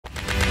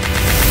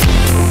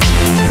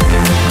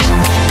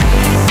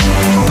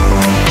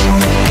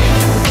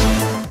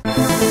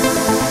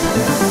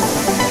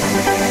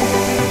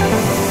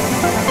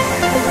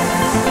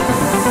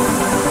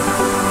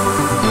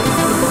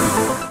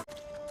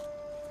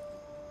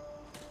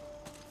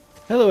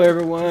Hello,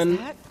 everyone. Is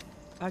that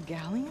a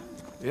galleon?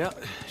 Yeah,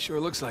 sure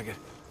looks like it.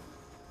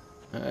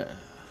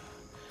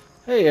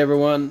 Hey,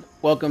 everyone.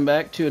 Welcome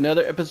back to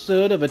another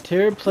episode of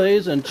Attair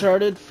Plays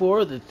Uncharted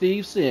 4: The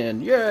Thief's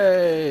End.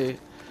 Yay!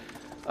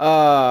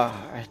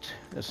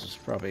 This is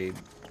probably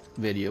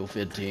video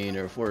 15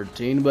 or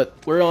 14, but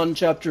we're on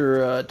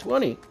chapter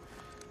 20.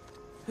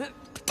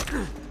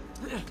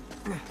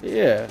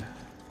 Yeah.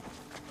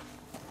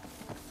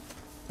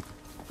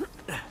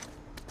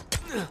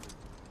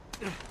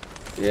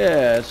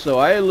 Yeah, so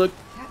I look.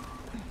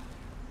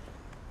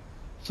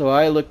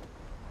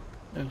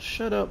 Oh,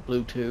 shut up,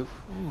 Bluetooth.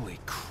 Holy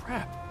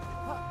crap.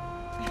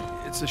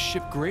 It's a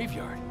ship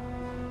graveyard.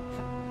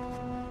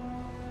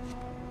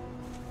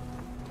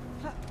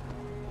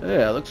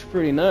 Yeah, it looks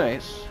pretty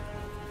nice.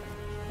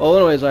 Well,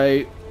 anyways,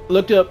 I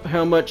looked up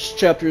how much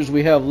chapters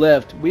we have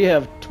left. We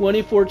have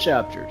 24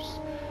 chapters.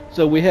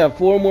 So we have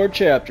 4 more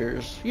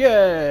chapters.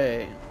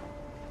 Yay!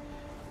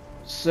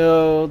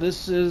 So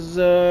this is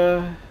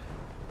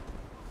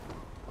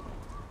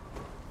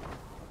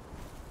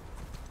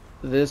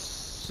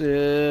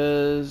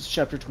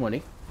chapter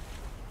 20.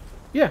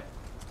 Yeah.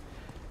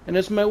 And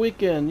it's my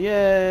weekend.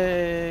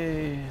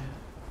 Yay!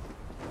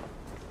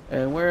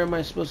 And where am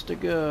I supposed to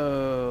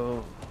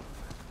go?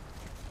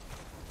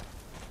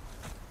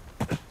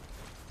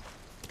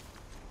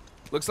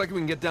 Looks like we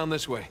can get down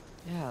this way.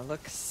 Yeah,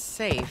 looks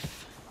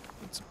safe.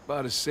 It's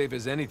about as safe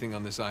as anything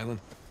on this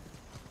island.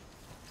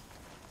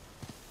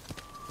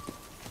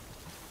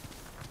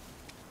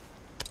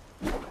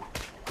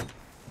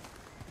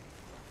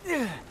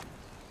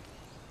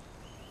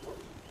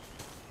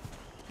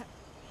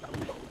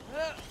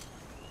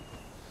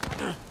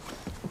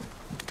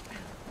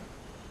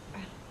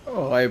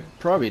 Oh, I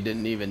probably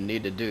didn't even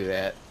need to do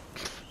that.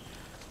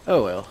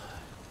 Oh well.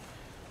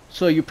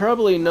 So you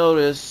probably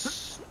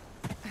notice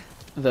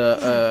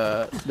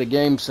the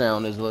game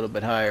sound is a little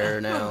bit higher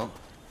now,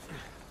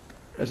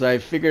 as I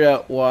figured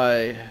out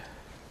why.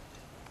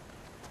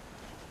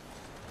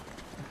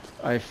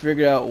 I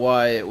figured out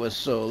why it was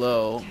so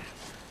low.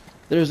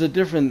 There's a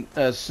different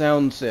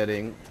sound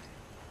setting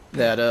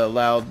that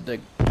allowed the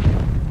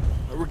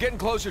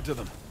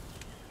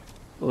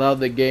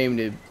game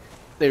to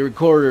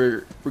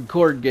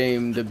record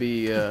game to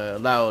be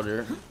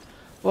louder.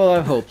 Well,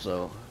 I hope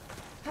so.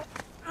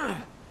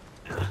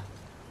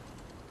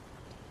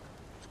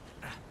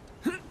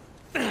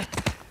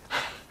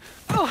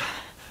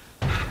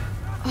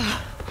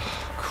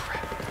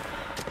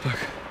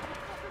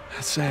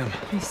 That's Sam.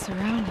 He's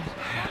surrounded.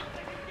 Yeah.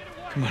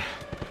 Come on.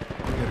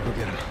 We gotta go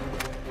get him.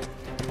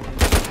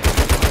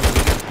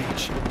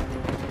 Beach.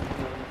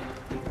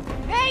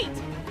 Nate!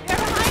 They're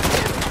behind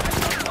you!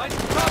 Find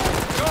some cover!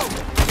 Go!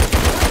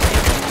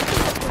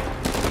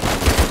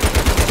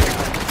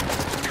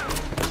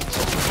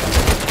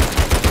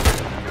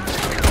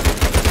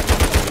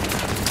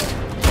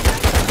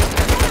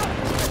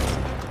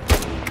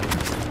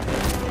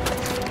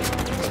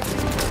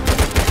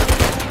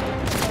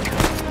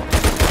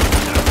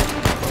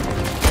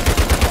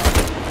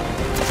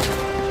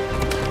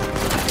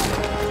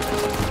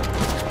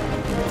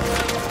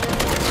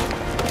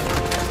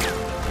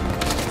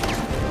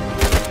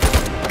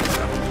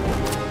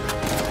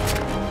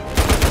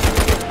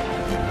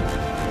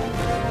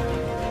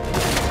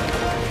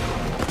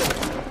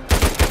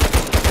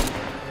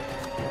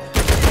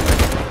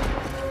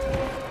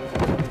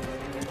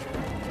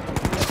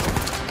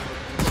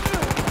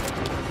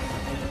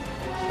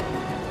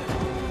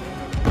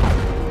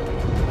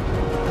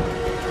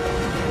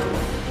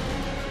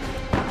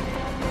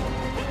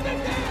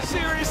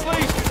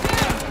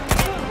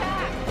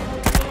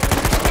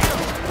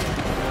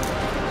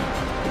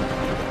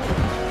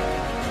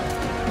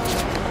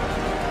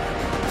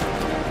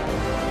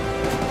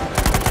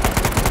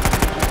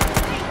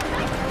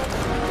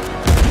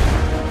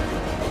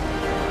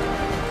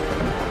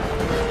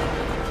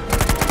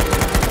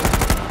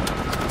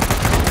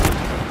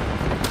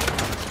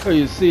 Oh,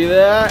 you see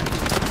that?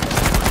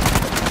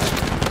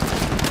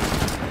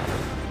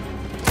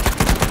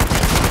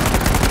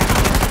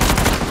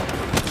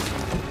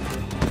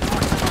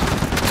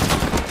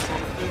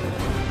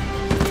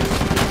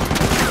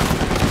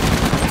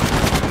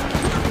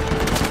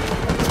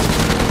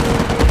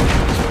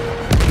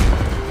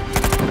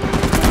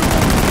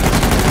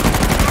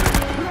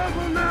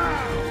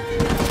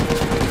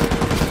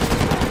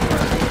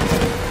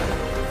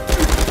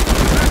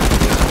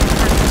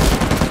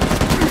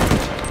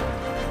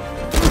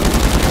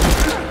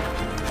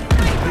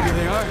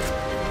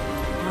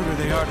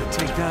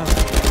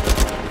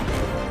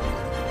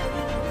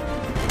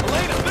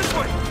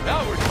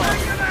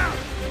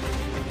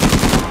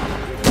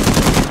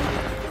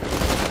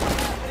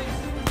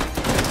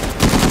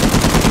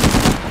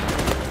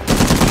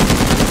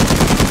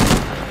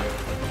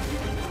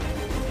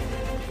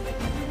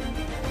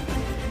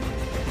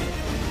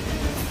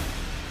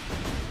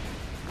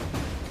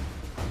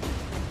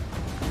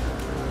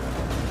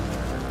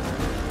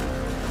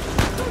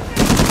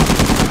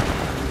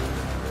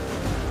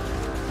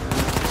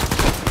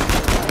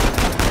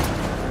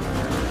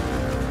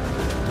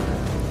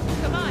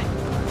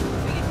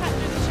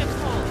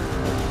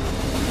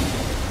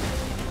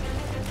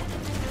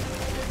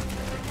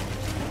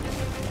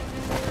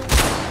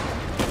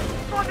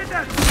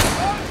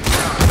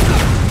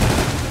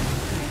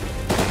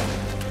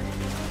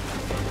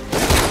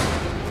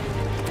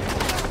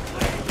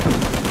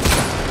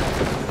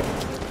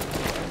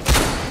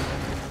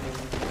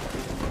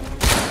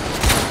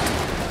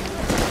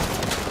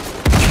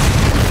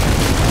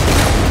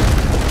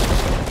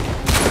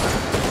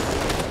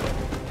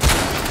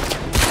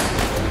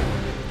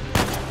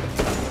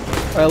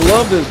 I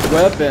love this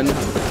weapon.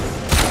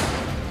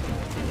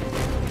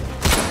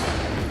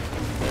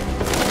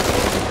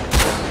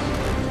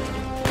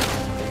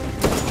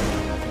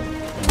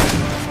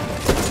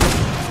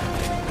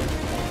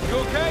 You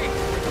okay?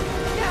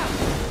 Yeah.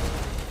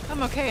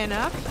 I'm okay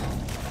enough.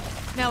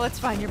 Now let's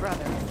find your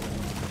brother.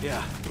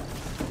 Yeah.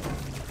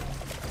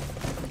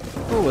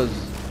 What was...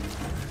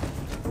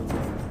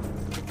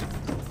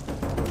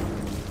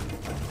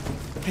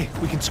 Hey,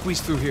 we can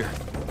squeeze through here.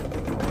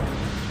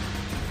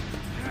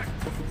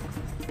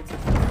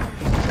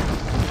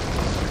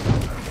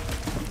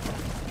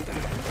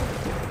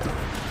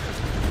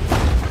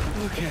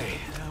 Okay,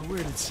 now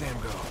where did Sam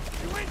go?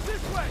 He went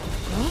this way!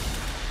 Well,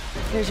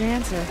 there's your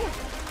answer.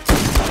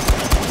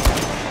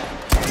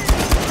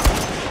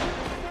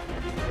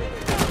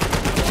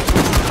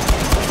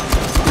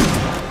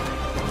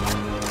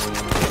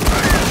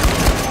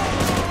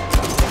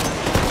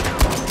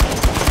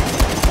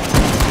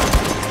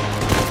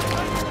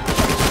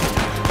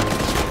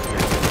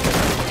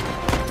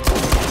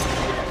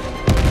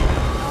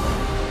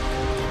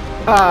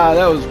 Ah,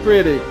 that was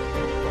pretty.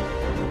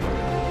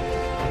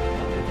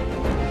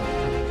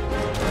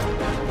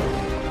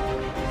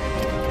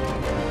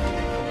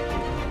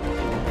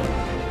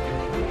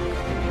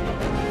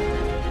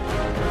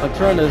 I'm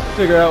trying to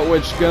figure out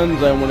which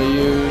guns I want to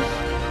use.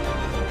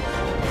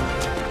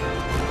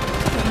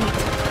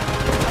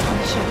 I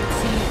wish I could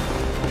see it.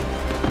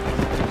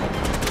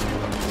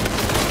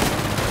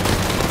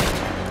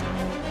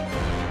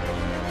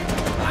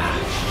 Ah,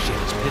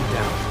 shit, it's pinned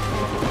down.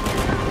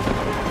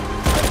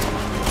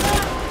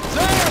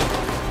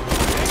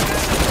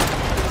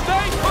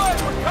 Stay put!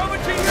 We're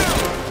coming to you!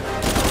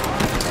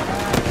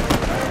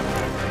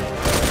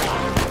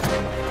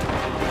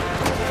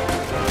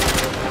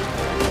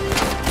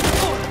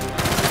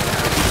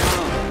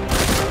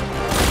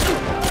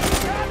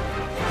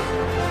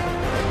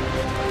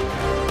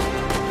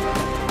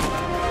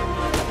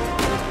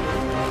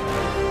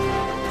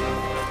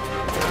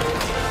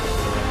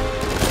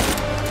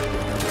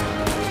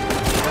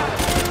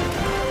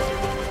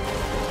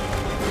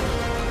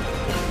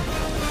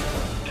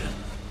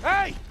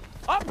 Hey!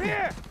 Up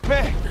here!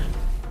 Man,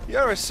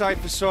 you're a sight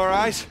for sore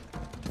eyes.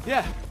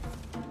 Yeah.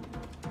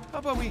 How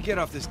about we get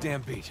off this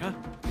damn beach, huh?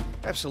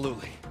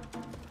 Absolutely.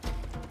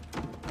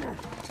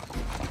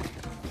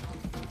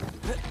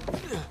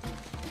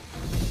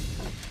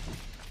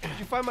 Did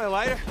you find my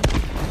lighter?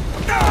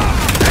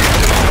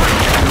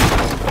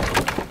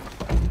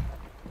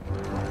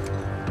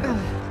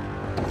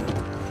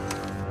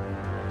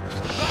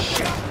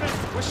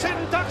 We're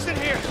sitting ducks in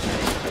here.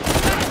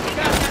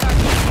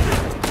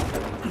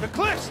 The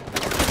cliffs!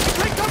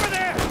 Take cover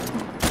there!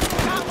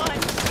 Got one!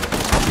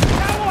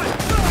 Got one!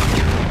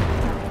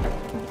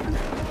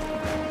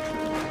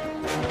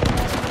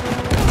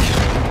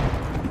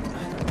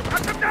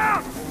 Knock him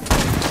down!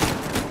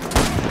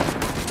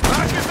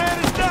 Rocket Man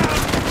is down!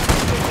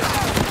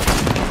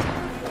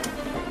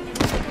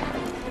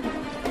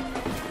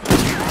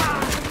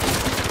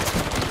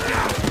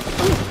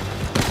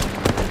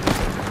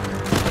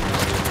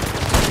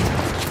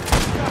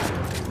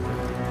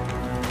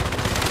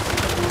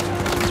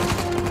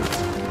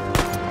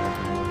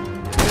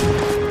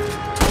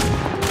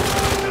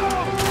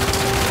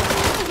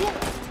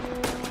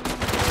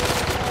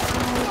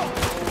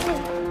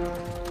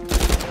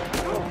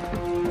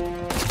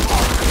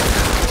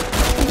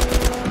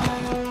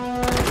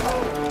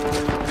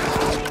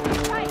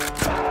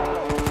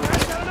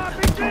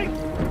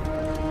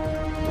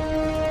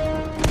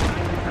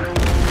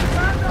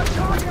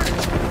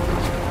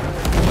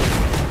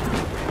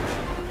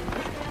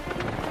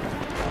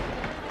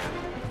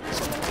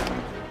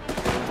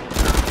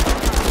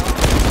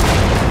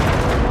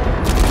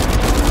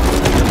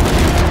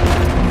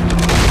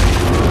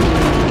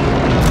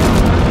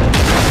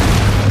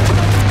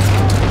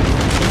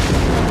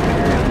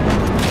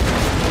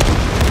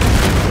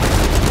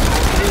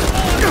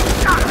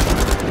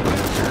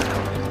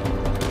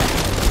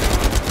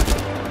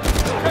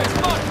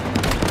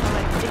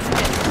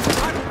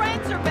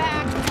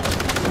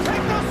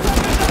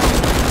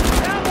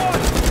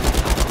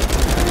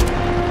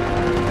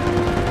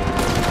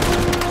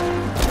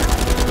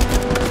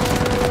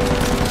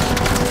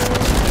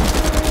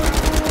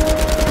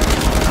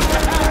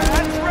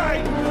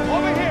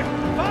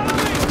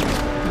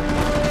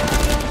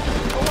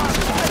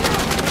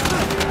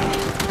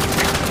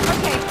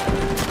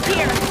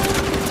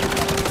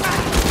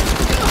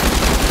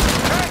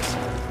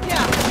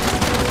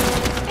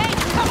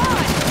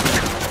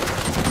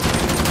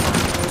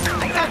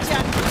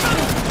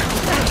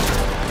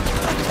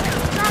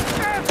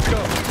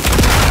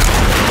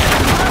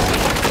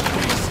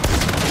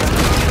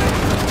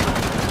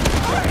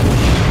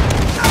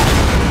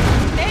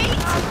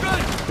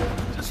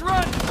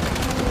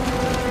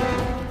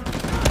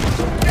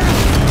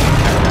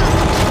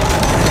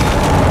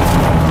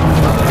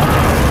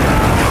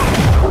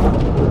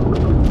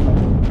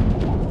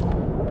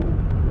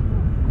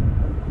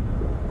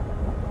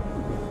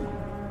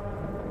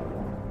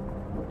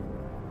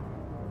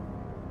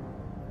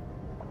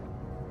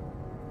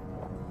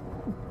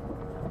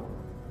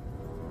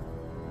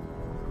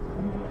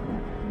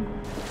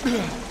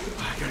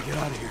 I gotta get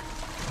out of here.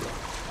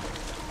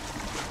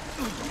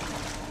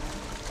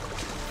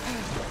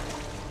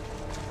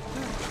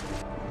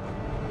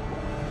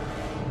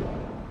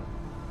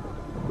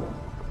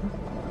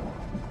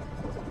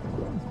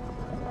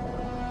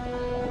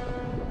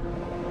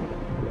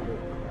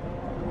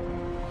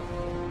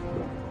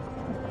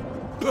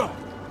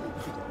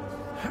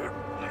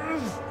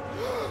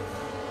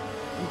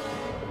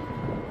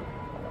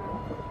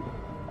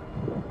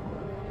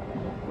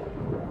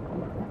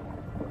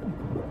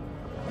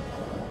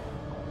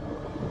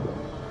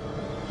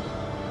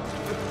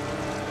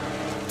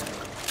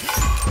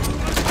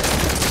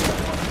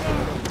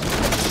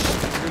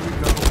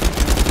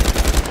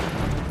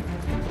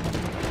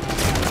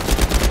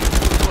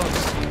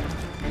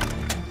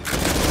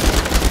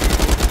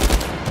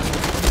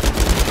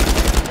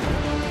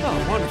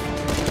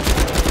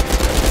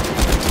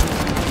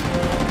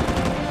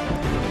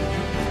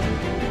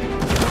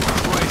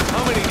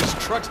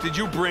 Did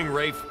you bring,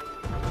 Rafe?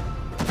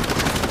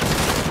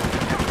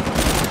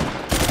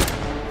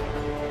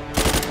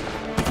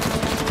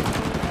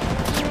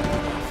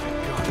 Thank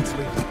God it's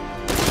leaving.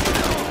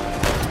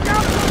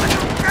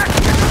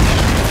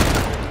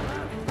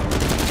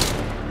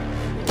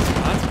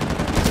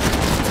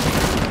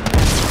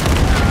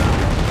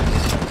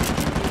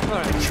 All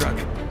right, truck.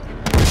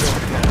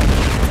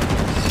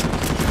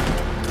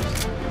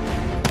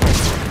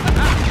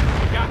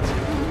 Got you.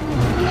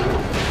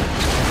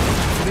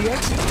 The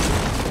exit.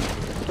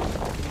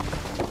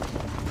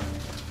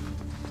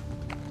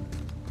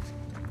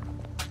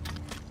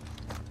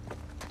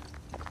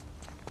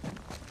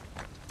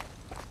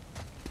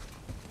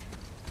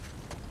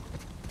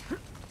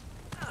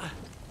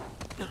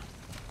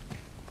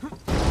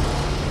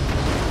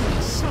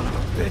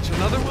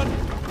 Another one?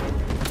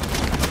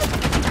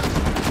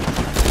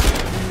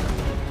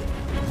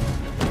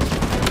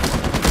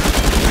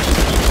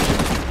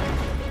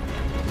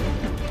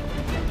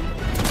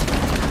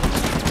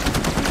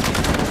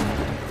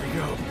 Here we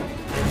go.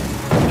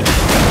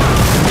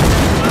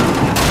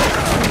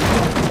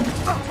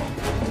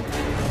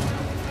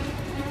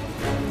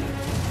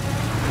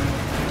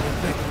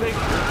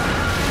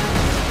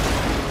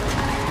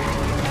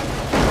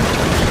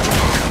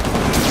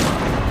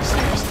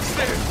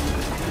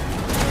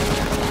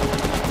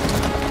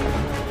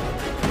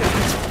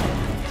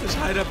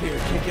 Hide up here.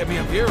 Can't get me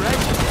up here, right?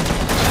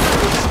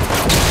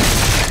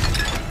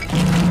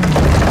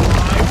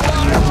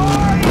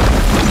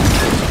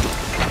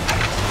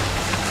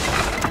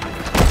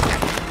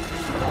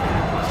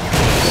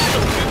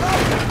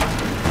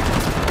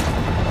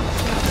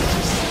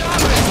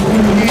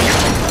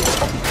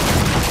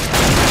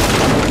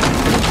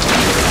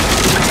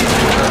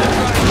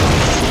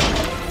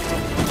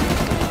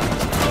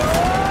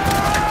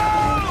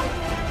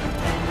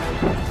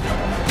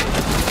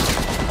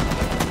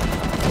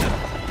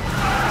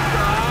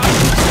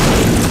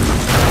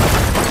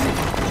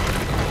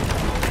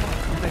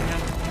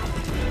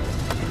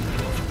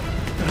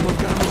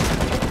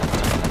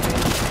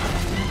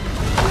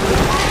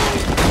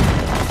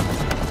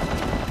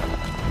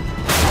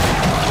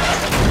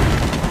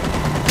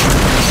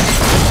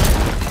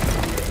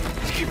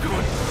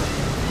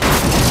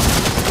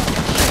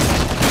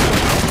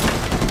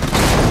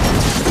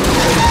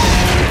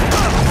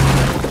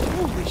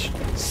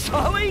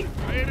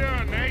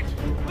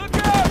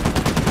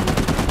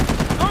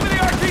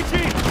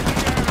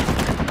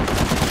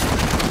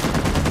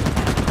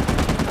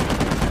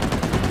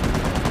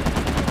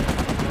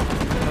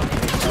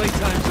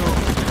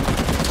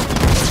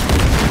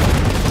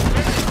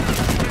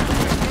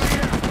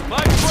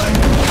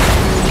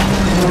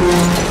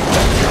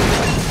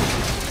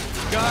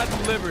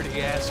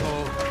 Liberty,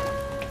 asshole.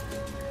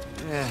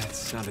 Yeah, it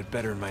sounded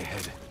better in my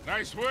head.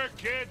 Nice work,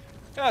 kid.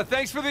 Yeah,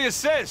 thanks for the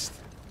assist.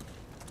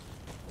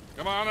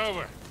 Come on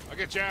over. I'll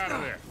get you out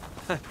of there.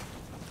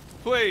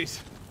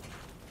 Please.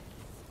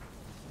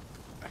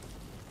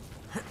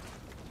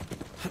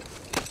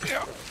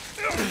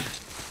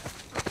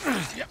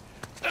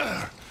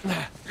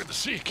 Good to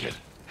see you, kid.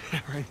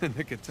 Right in the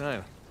nick of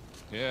time.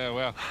 Yeah,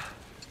 well,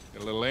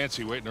 got a little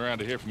antsy waiting around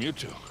to hear from you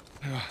two.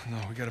 No,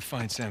 we gotta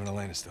find Sam and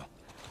Elena still.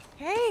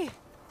 Hey.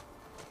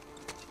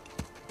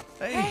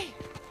 Hey. Hey.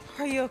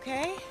 Are you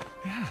okay?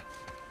 Yeah.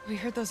 We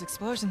heard those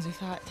explosions. We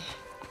thought...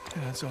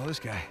 Yeah, that's all this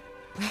guy.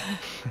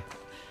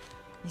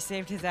 You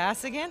saved his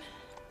ass again?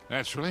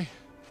 Naturally.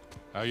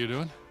 How you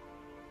doing?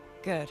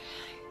 Good.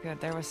 Good.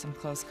 There was some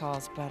close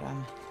calls, but,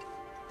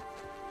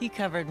 he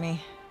covered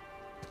me.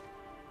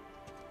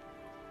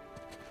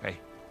 Hey.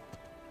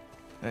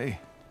 Hey.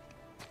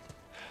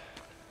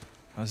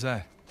 How's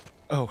that?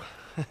 Oh.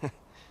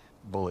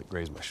 Bullet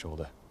grazed my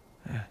shoulder.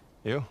 Yeah.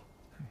 You?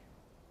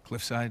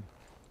 Cliffside.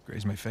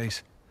 Grazed my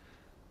face.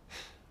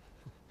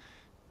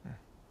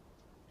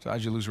 So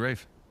how'd you lose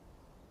Rafe?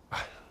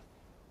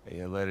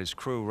 He led his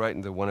crew right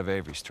into one of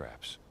Avery's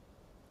traps.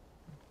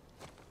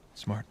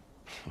 Smart.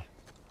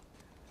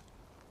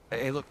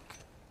 Hey, look.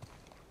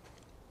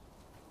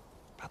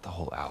 About the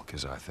whole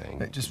Alcazar thing.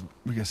 Hey,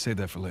 we gotta save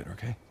that for later,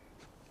 okay?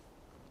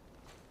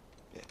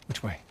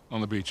 Which way?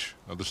 On the beach,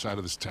 other side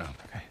of this town.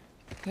 Okay.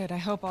 Good, I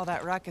hope all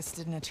that ruckus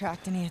didn't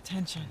attract any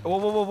attention. Whoa,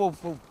 whoa, whoa, whoa,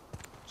 whoa.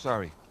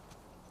 Sorry.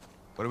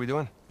 What are we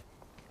doing?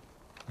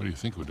 What do you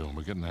think we're doing?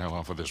 We're getting the hell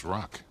off of this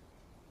rock.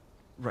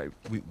 Right,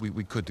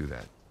 we could do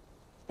that.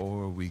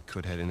 Or we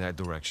could head in that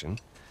direction,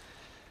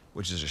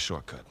 which is a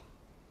shortcut.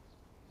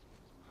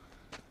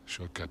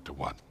 Shortcut to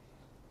what?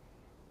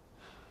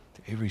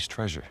 To Avery's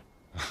treasure.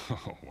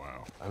 Oh,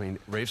 wow. I mean,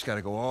 Rafe's got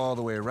to go all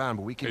the way around,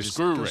 but we can Hey, just...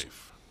 screw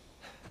Rafe.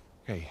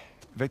 Okay,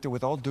 Victor,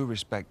 with all due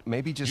respect,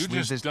 maybe just You leave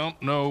just this... don't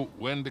know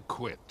when to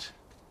quit.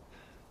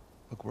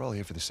 Look, we're all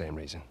here for the same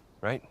reason,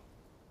 right?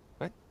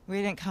 Right?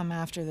 We didn't come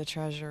after the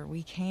treasure.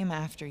 We came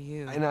after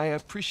you. And I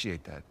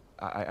appreciate that.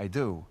 I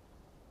do.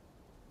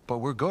 But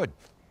we're good.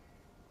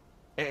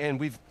 And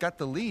we've got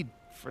the lead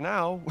for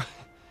now.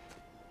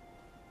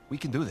 We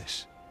can do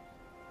this.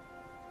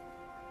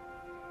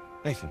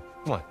 Nathan,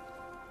 come on.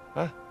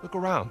 Huh? Look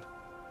around.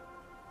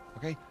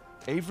 Okay?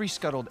 Avery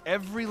scuttled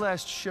every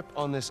last ship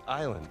on this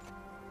island.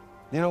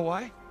 You know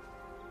why?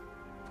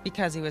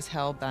 Because he was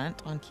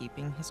hell-bent on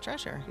keeping his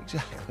treasure.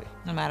 Exactly.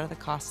 No matter the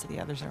cost to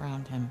the others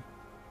around him.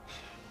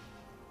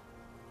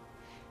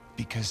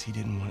 Because he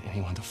didn't want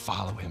anyone to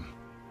follow him.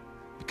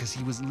 Because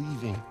he was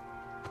leaving.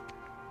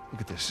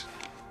 Look at this.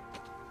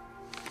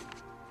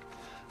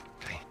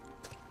 Okay.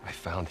 I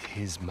found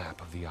his map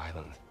of the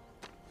island.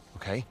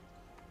 Okay?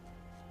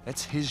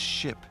 That's his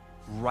ship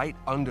right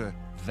under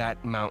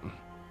that mountain.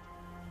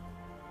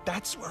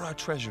 That's where our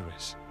treasure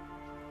is.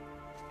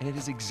 And it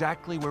is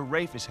exactly where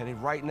Rafe is headed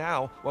right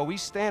now while we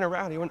stand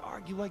around here and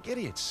argue like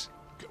idiots.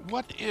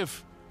 What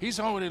if he's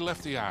already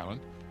left the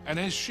island and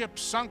his ship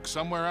sunk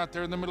somewhere out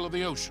there in the middle of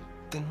the ocean?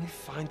 Then we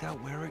find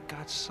out where it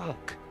got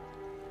sunk.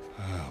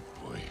 Oh,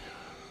 boy.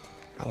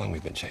 How long we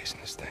been chasing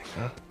this thing,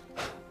 huh?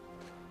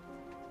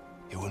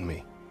 You and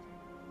me.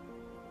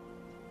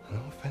 No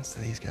offense to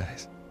these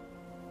guys.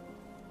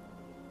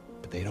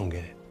 But they don't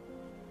get it.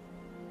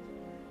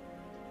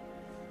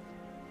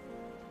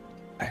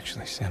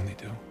 Actually, Sam, they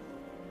do.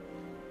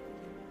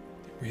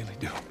 They really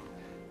do.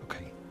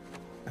 Okay.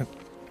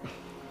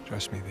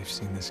 Trust me, they've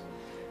seen this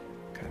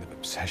kind of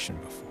obsession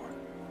before.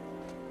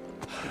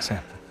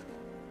 Sam,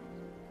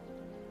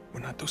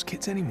 we're not those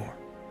kids anymore.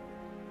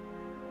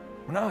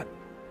 We're not.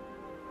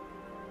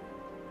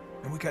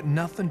 And we got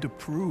nothing to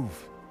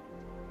prove.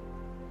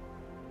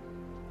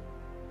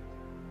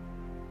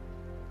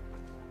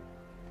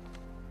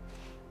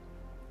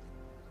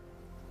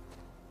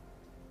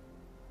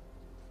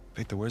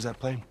 Victor, where's that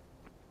plane?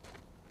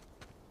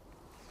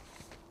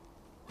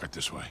 Right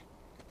this way.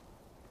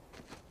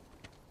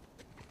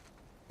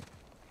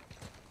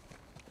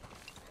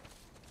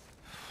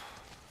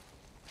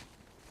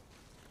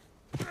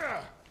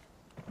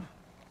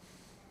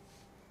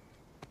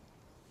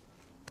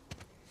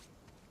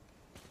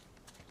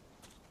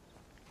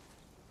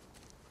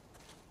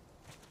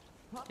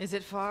 Is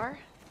it far?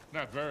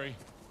 Not very.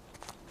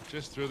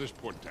 Just through this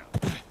port town.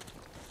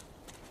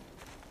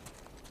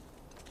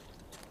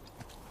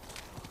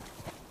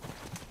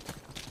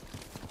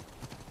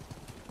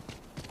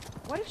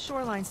 What if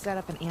Shoreline set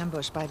up an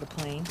ambush by the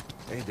plane?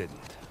 They didn't.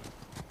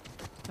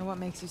 And what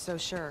makes you so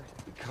sure?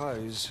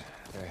 Because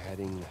they're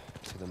heading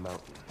to the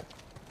mountain.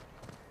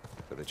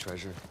 For the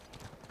treasure.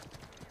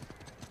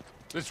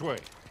 This way.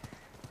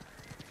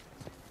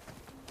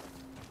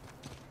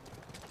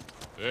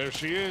 There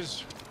she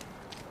is.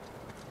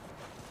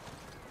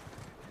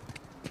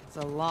 It's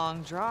a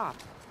long drop.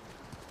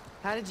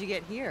 How did you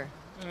get here?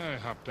 I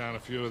hopped down a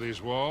few of these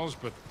walls,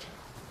 but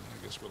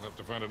I guess we'll have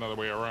to find another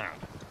way around.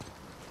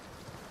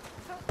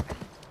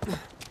 What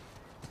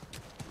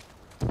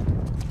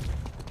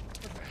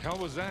the hell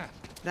was that?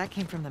 That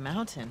came from the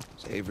mountain.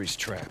 It's Avery's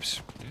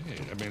traps. Hey,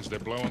 that means they're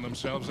blowing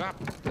themselves up.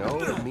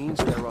 No, it means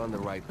they're on the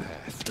right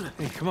path.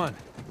 Hey, come on.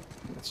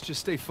 Let's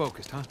just stay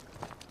focused, huh?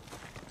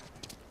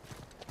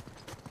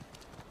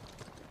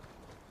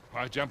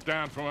 I jumped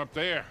down from up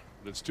there,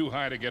 but it's too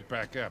high to get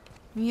back up.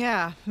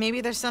 Yeah, maybe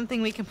there's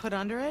something we can put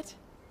under it?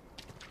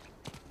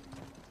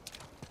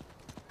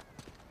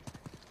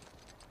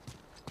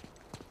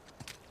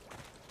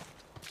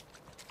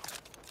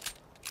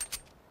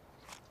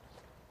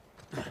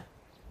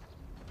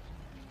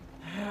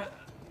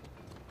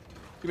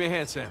 Give me a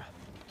hand, Sam.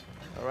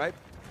 All right?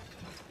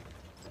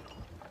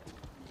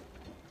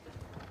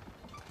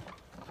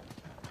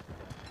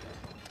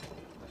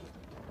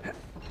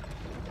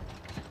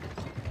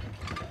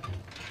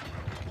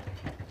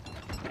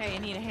 Hey, you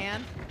need a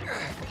hand?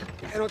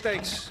 Hey, no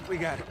thanks. We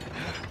got it.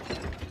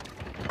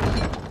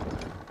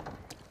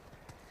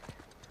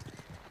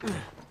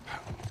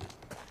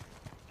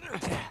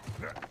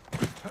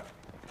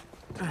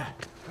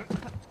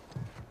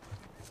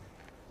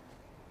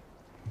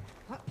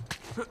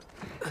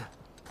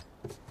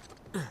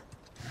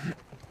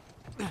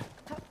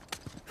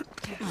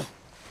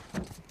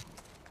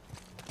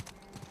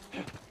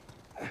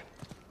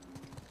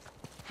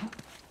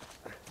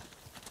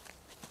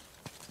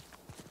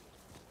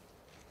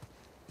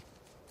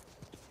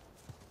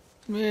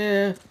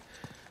 Yeah,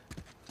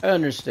 I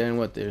understand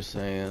what they're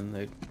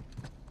saying.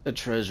 The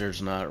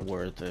treasure's not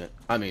worth it.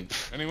 I mean,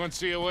 Anyone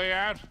see a way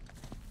out?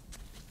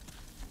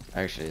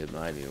 actually, it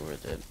might be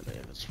worth it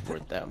if it's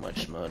worth that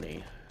much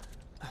money.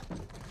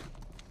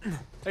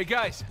 Hey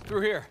guys,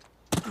 through here.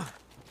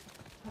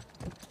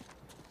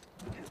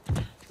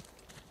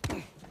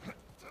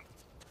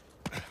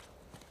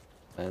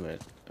 I mean,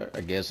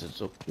 I guess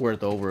it's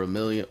worth over $1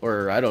 million,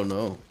 or I don't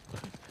know,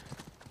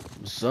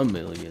 some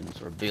millions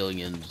or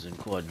billions and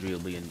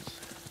quadrillions.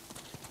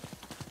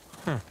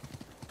 Huh.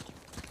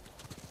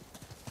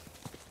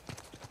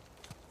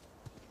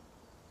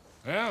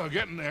 Well, we're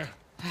getting there.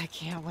 I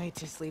can't wait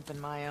to sleep in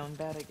my own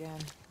bed again.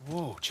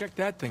 Whoa, check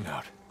that thing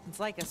out. It's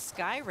like a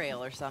sky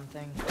rail or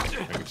something.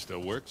 Think it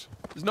still works?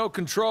 There's no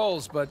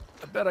controls, but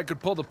I bet I could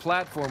pull the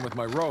platform with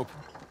my rope.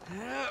 The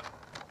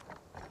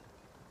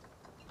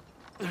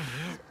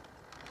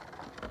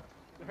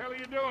hell are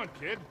you doing,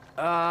 kid?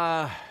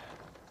 I'm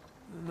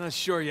not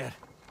sure yet.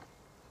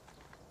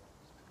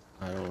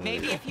 I don't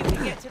Maybe really- if you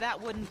could get to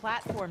that wooden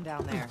platform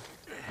down there.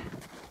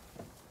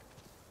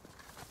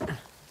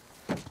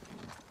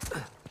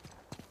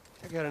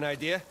 I got an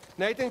idea.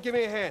 Nathan, give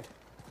me a hand.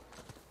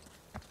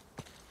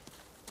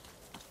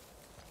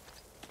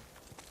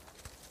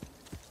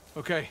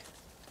 Okay.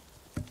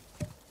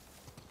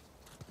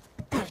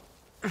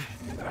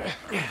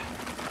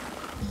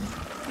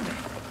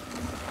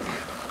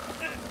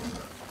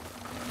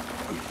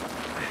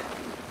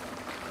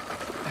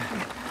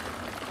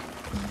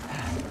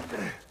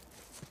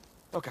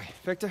 Okay,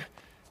 Victor,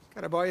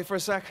 can I borrow you for a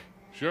sec?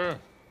 Sure.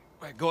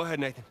 Right, go ahead,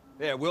 Nathan.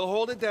 Yeah, we'll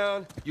hold it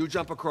down. You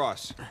jump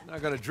across.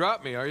 Not gonna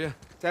drop me, are you?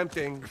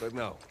 Tempting, but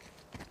no.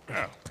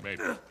 Well,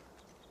 maybe.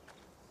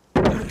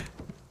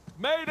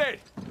 Mayday!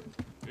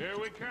 Here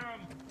we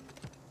come.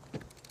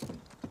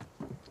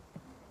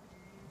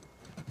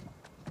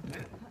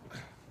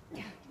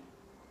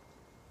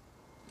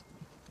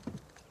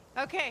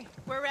 Okay,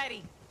 we're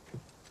ready.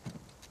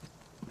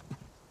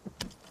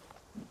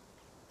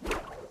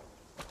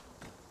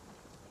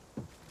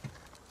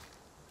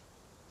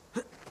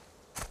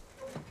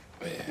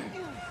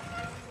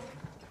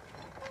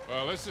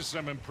 Well, this is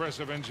some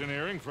impressive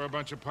engineering for a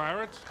bunch of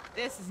pirates.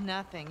 This is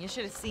nothing. You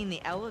should have seen the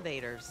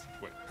elevators.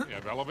 Wait, you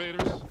have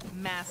elevators?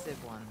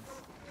 Massive ones.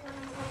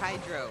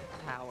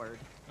 Hydro-powered.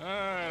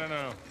 I don't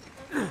know.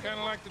 Kind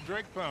of like the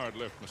Drake-powered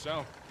lift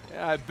myself.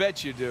 Yeah, I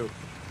bet you do.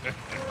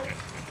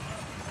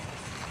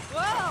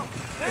 Whoa!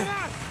 Hang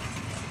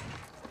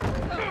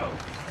on!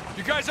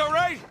 You guys all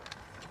right?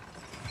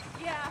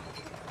 Yeah.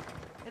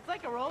 It's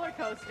like a roller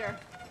coaster.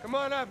 Come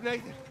on up,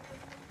 Nathan.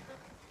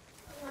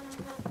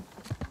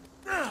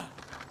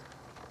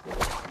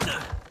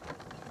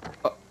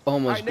 All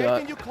Almost right, Nathan,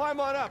 got. you climb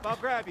on up. I'll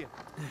grab you.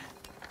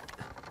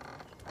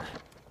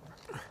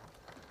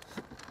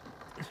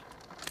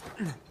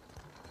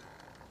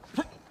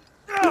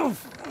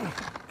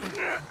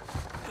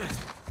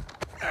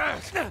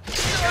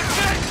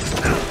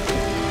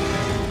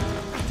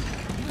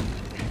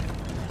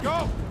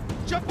 Go!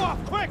 Jump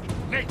off, quick!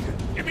 Nathan,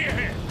 give me a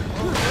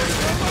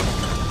hand.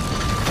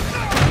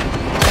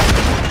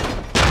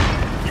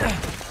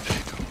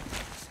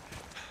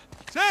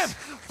 Sam!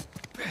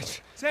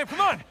 Sam,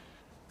 come on!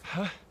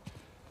 Huh?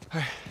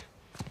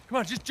 Come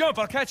on, just jump,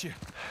 I'll catch you.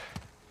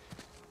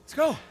 Let's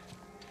go.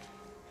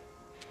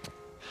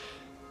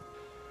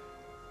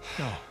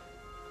 No.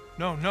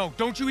 No, no,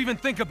 don't you even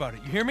think about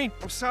it, you hear me?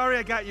 I'm sorry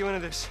I got you into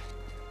this.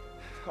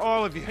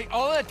 All of you. Hey,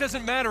 all that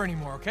doesn't matter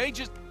anymore, okay?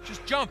 Just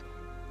jump.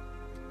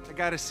 I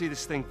gotta see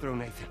this thing through,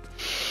 Nathan.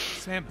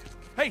 Sam,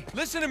 hey,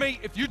 listen to me.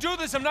 If you do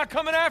this, I'm not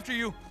coming after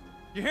you.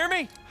 You hear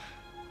me?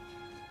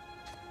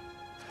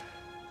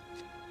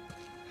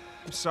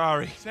 I'm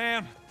sorry.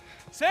 Sam!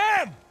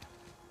 Sam!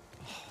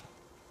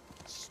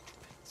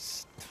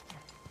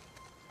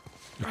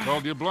 You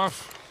called your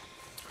bluff?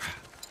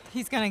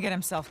 He's gonna get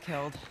himself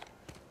killed.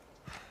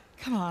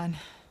 Come on.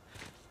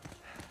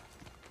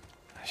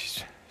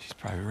 She's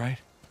probably right.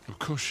 Of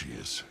course she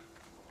is.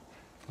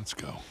 Let's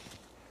go.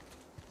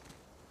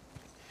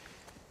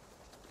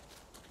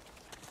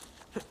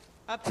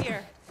 Up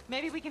here.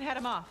 Maybe we can head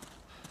him off.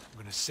 I'm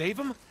gonna save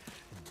him,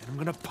 and then I'm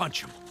gonna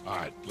punch him. All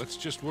right, let's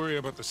just worry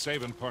about the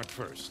saving part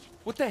first.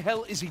 What the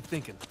hell is he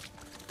thinking?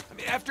 I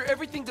mean, after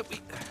everything that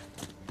we...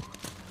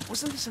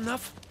 Wasn't this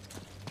enough?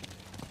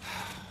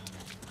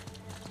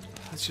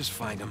 Let's just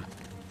find him.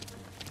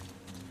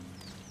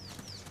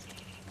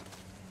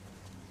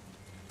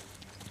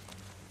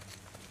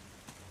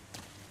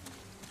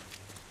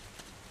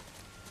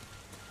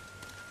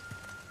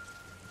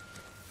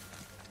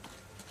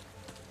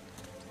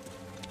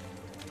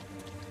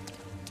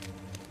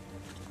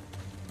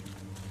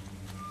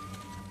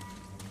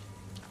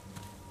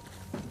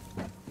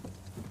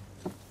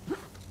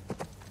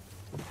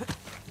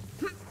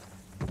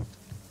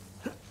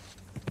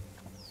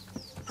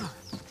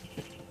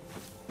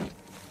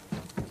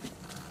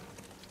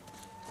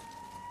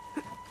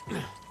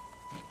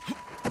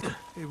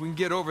 Hey, we can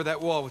get over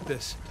that wall with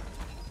this.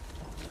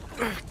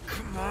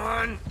 Come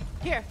on.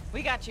 Here,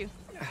 we got you.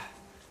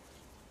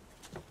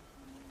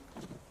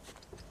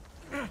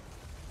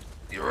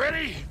 You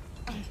ready?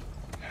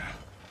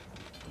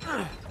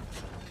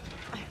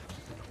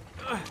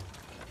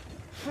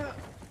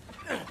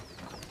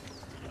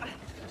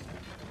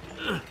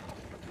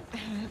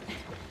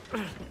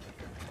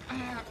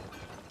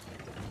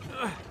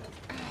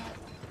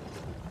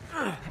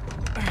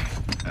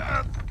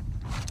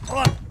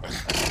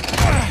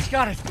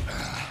 got it.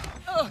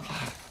 All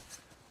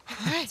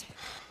right.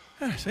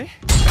 See?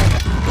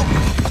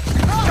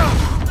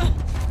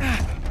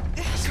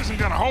 This isn't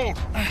gonna hold.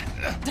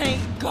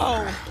 Dang,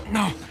 go.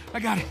 No, I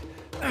got it.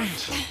 God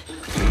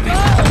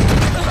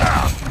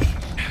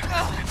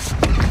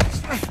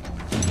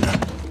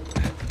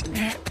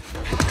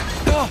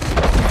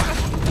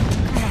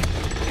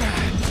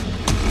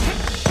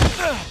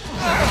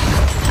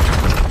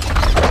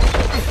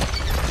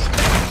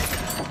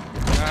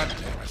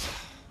damn it.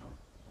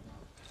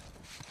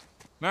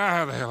 Now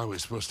how the hell are we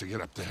supposed to get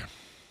up there?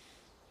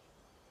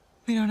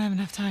 We don't have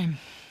enough time.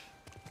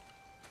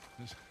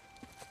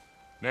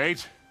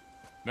 Nate?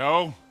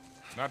 No,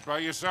 not by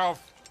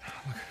yourself.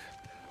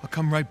 I'll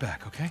come right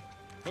back, okay?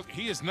 Look,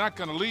 he is not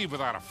gonna leave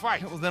without a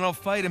fight. Yeah, well, then I'll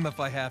fight him if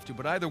I have to,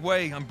 but either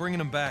way, I'm bringing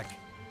him back.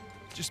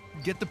 Just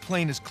get the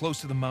plane as close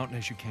to the mountain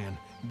as you can,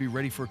 and be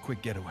ready for a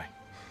quick getaway.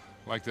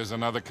 Like there's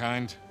another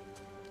kind?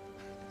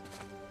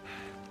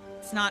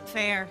 It's not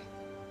fair.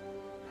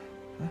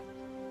 Huh?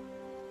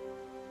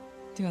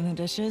 Doing the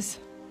dishes,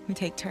 we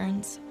take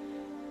turns.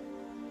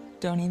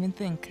 Don't even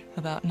think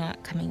about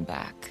not coming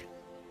back.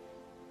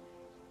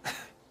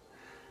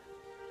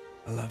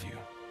 I love you.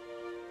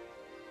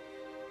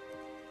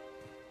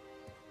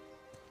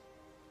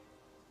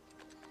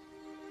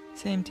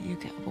 Same to you,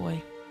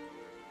 cowboy.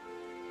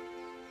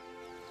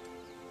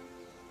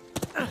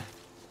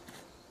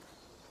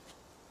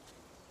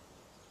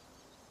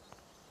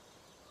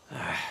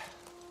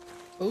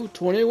 Oh,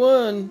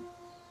 21.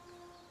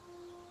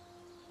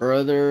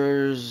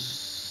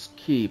 Brother's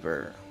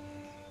Keeper.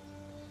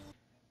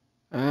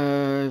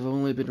 I've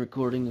only been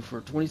recording for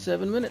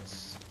 27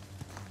 minutes.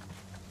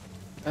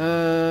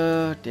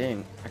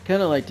 Dang. I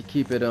kind of like to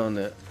keep it on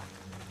the...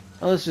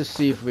 Let's just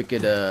see if we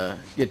could,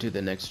 get to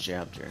the next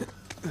chapter.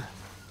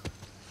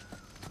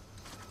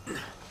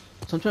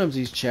 Sometimes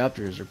these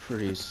chapters are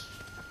pretty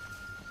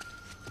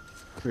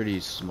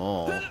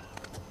small.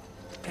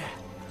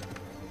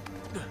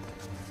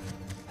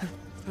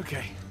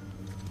 Okay.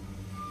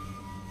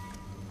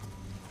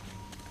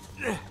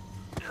 Hey,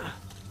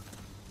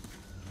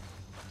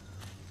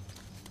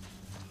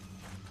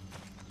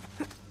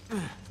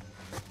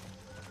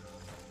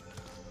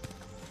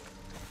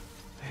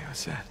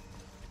 what's that?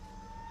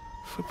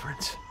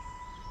 Footprints.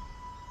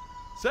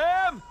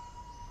 Sam!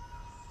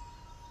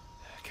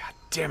 God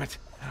damn it.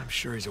 I'm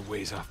sure he's a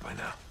ways off by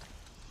now.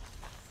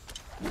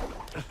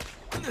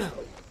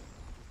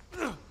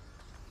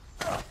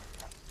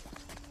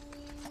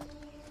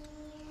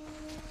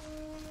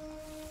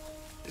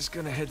 Just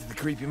gonna head to the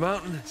creepy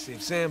mountain,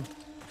 save Sam,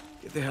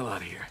 get the hell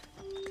out of here.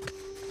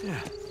 Yeah,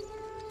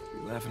 be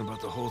laughing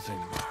about the whole thing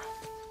tomorrow.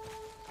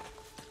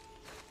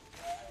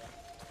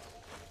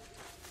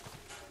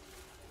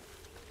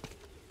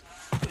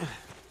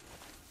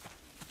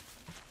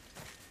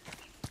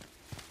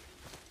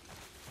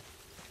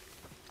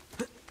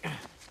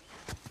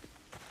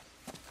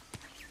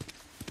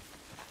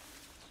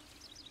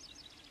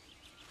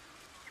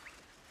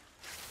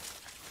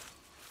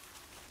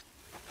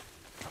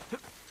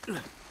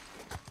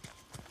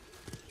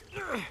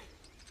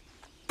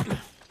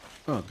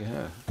 Oh,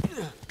 God.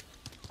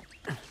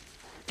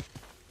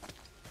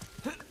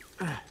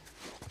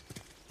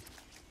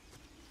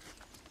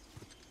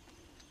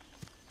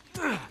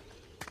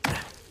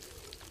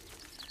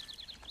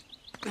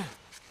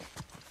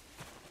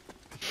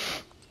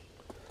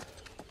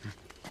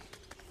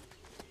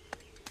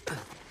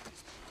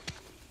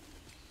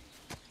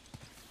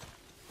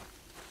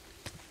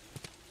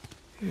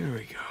 Here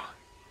we go.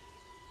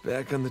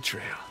 Back on the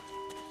trail.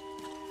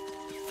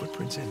 The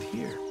footprints end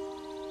here.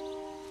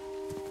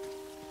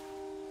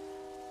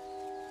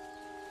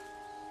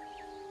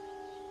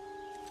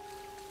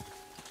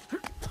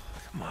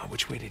 Come on,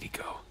 which way did he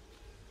go?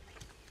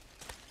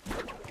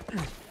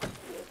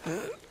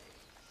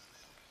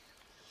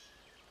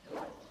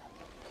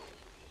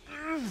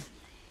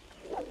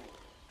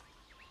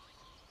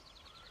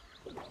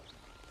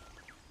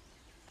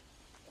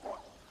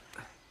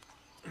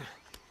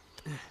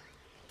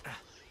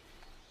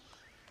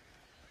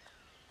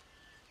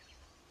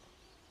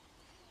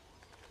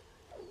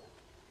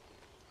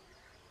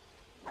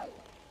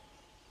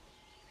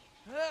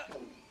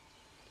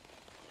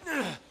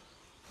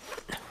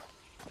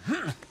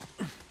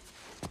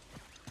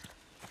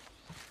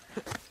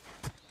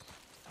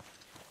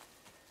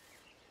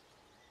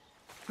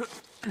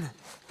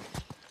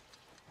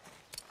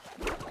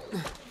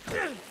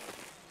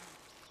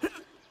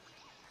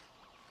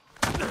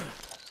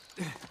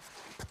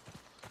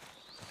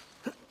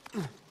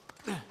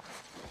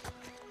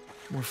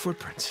 More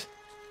footprints.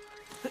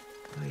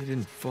 Well, you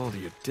didn't fall to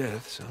your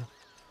death, so...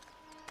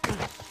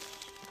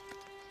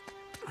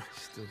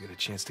 Still get a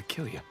chance to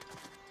kill you.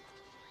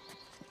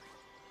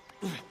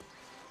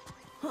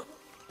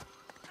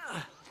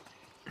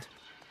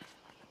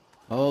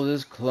 All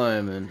this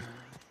climbing.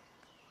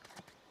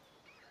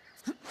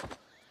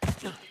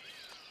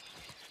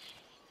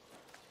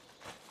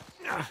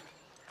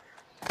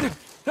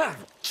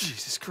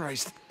 Jesus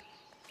Christ.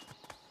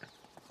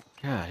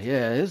 God,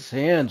 yeah, his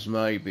hands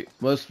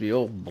must be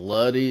all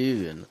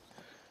bloody and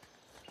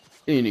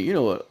you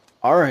know what?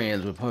 Our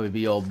hands would probably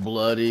be all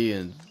bloody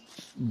and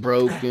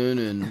broken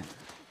and.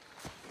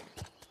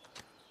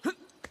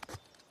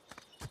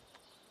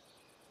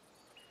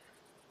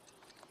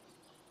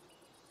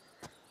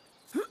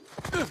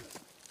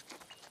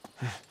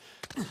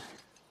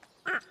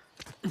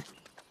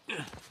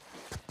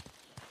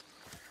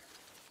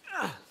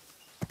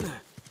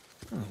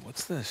 Oh,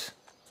 what's this?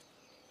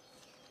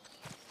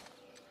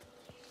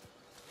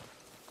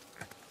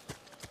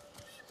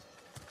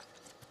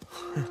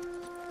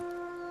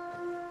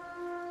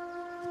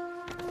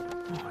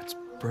 Oh, it's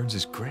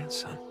Burns'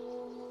 grandson.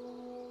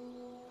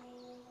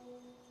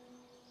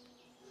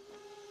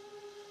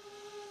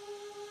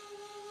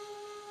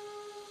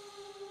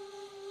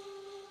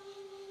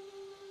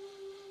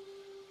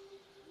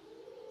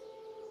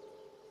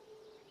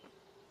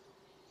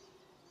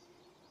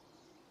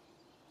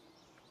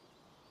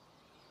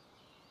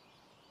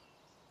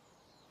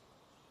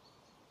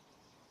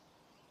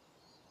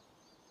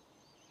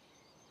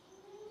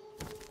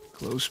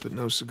 Close but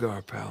no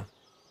cigar, pal.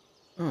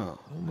 Oh,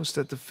 Almost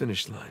at the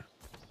finish line.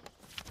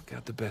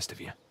 Got the best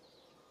of you.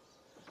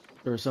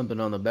 there was something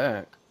on the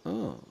back.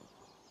 Oh.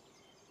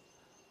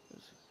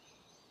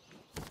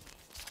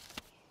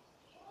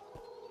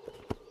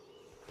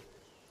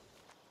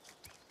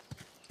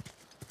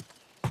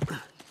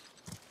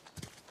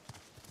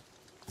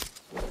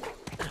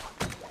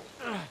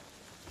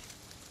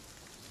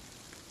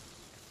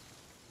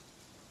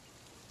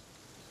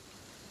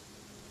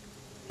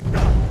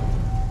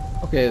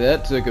 Okay,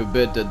 that took a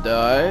bit to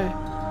die.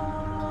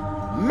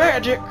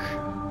 Magic!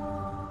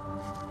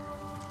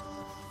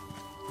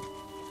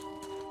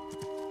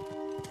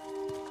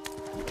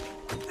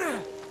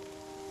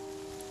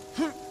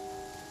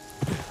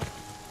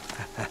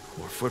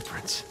 More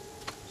footprints.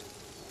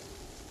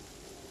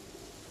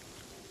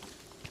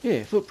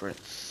 Yeah,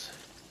 footprints.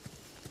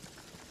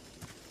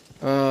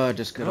 Oh, I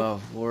just got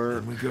off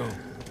work. In we go.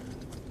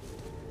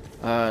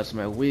 It's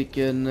my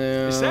weekend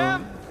now. Hey,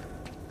 Sam!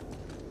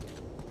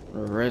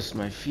 Rest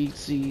my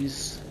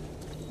feetsies.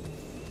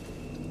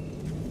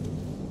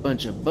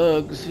 Bunch of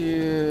bugs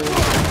here.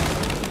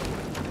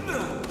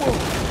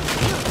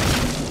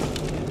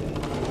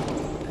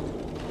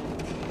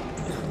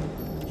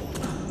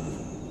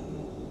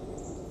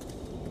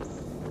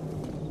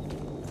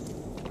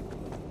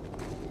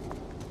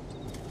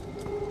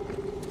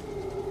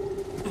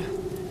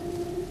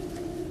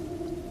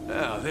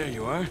 Oh, there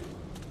you are.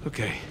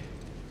 Okay,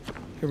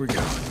 here we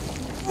go.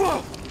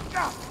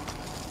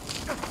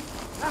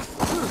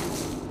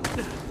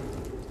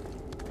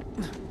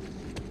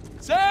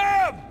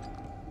 Sam!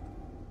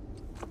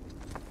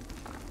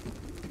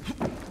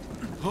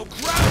 Oh,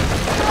 crap!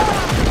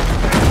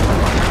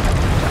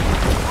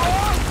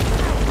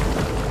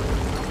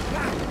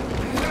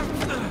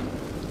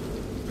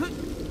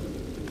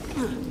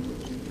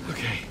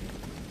 Okay.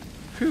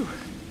 Phew.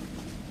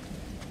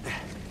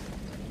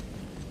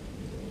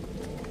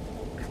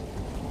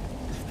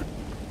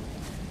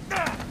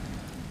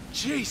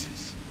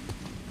 Jesus!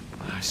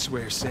 I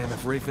swear, Sam,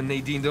 if Rafe and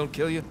Nadine don't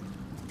kill you,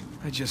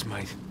 I just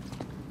might.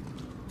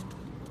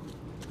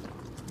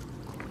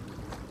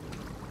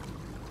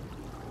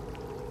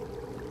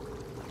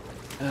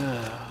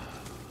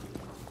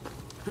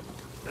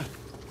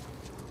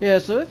 Yeah,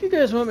 so if you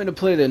guys want me to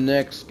play the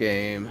next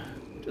game,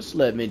 just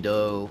let me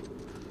know.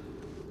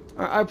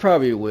 I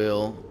probably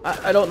will.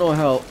 I don't know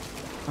how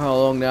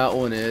long that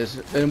one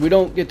is, and we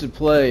don't get to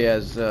play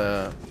as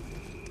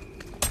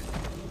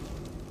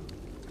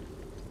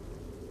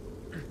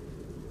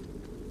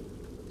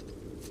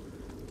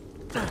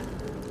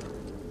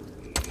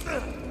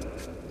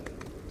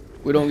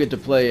we don't get to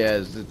play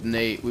as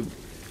Nate. We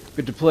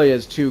get to play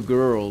as two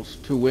girls,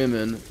 two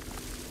women.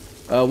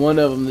 One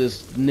of them,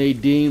 this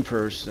Nadine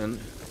person.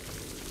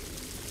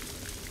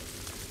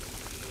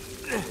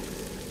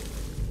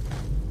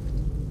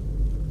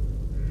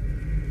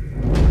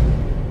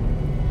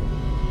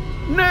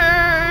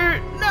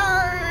 Nate!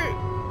 Nate!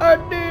 I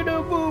did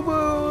a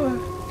boo-boo!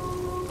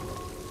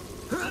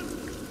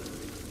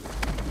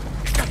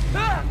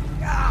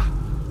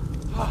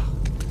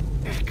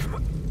 Come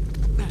on.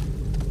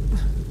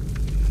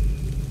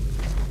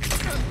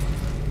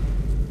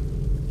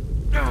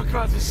 Oh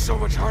God, this is so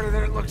much harder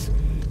than it looks.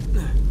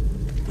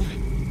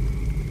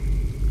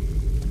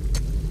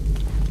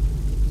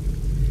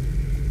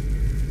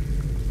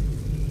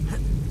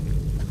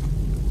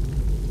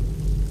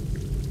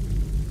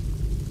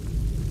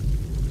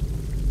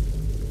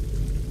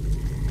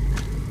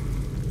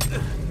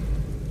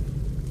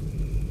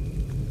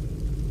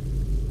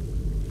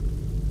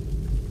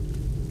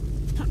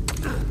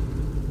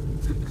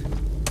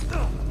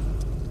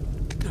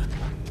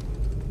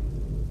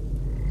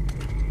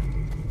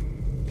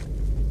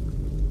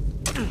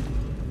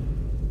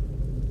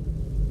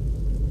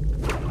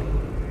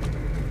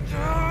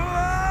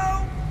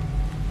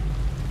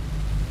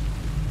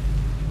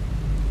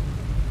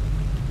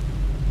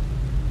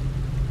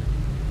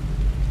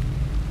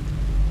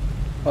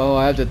 Oh,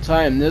 I have to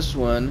time this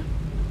one.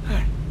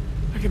 Alright,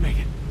 I can make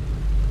it.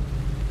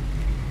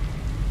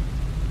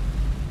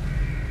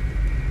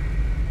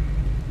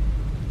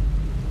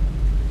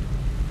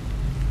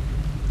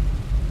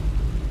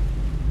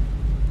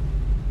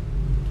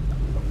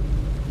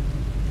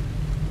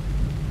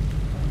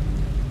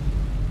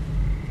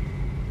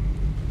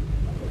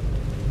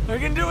 I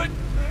can do it!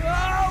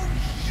 Oh,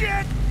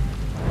 shit!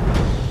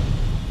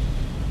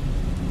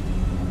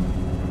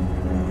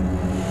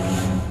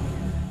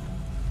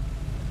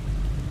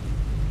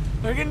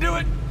 I can do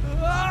it!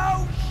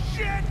 Oh,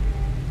 shit!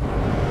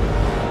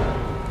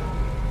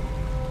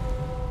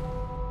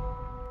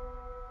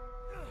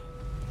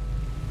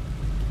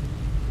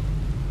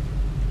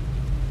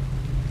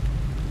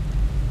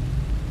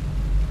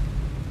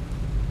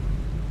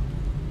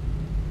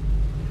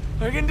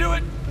 I can do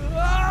it!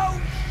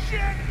 Oh,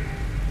 shit!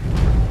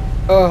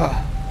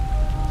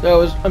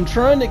 So I'm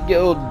trying to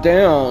go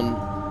down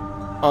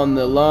on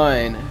the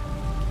line.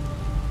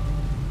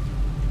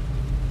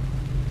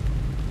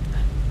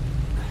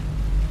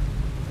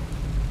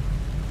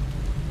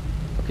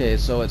 Okay,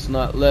 so it's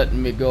not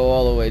letting me go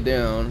all the way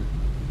down.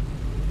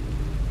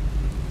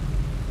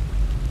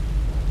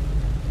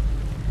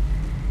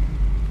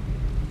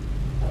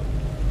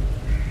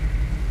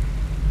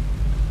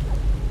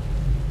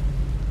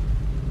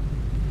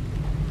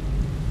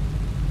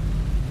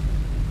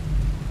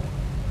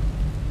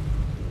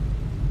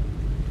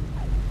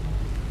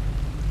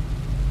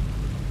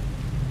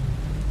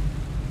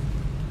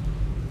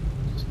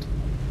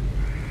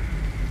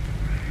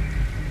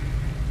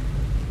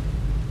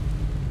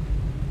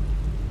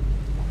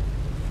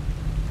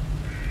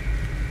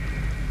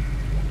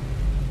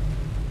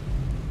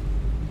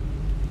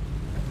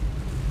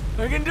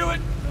 I can do it!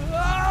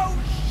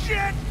 Oh,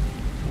 shit!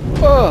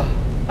 Oh,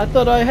 I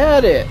thought I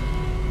had it.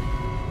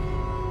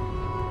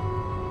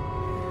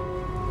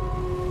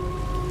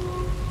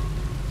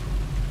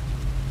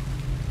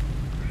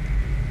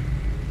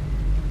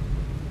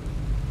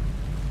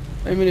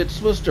 I mean, it's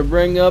supposed to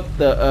bring up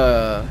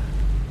the,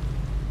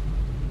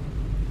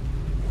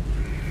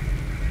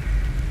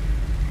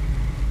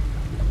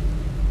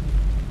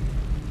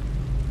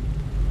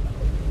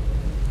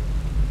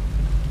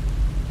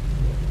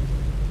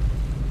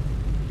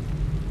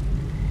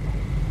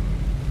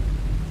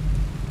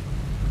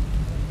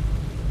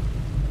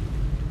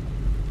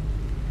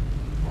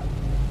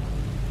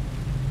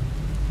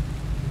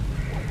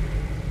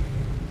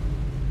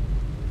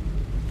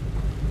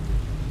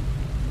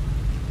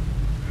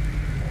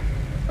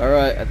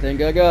 Alright, I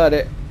think I got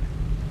it.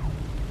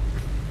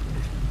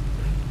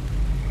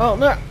 Oh,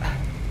 no!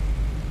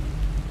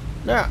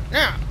 No,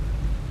 no!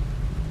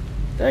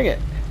 Dang it.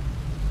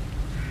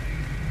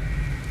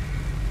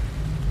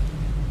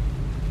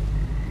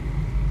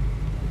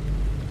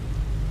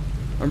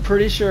 I'm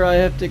pretty sure I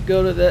have to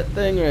go to that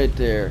thing right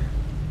there.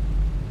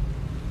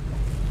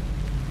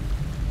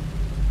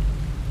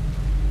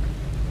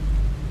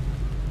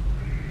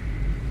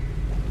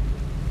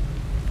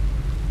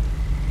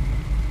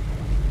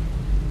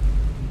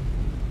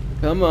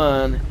 Come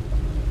on.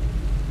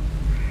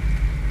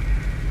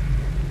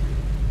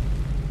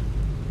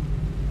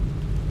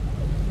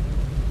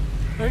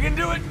 I can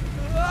do it!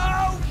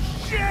 Oh,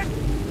 shit!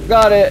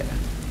 Got it.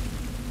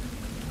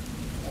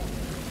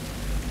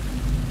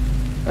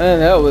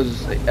 And that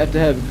was, I have to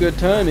have good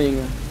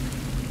timing.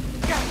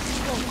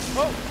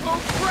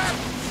 Oh, crap!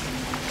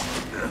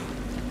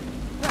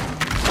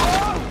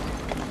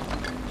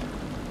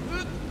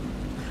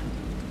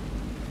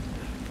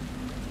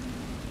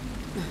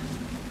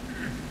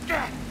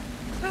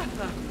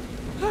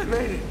 I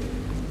made it.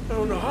 I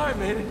don't know how I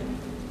made it,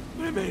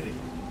 but I made it.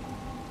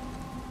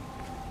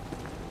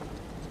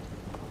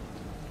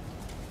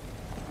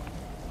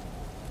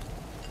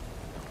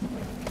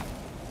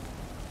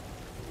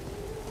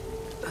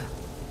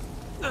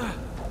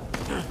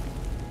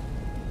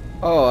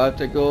 Oh, I have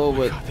to go Oh my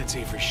with... God, that's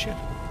Avery's ship.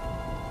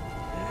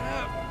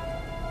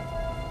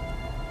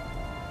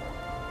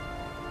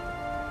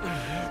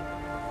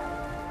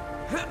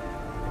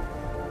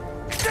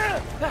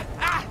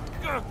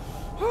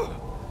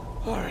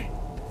 All right.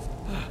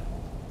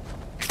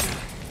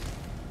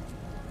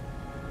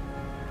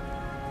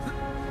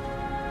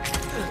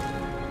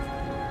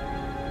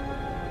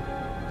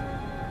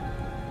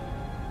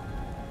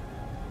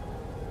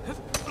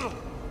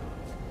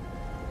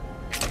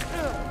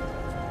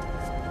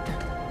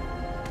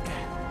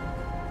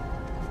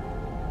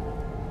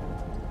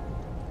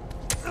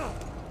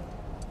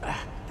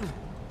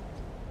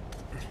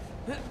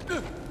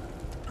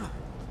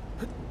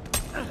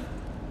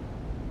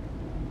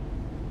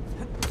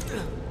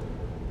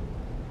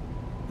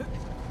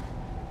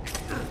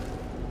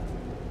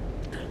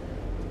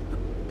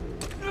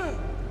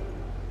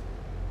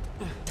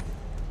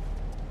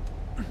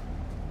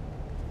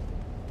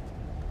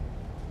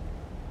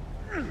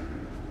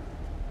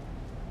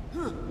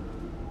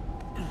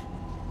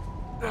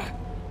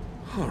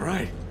 All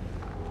right.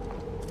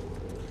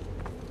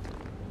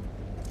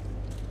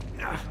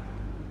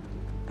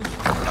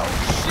 Oh,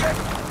 shit!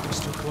 We're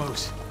still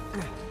close.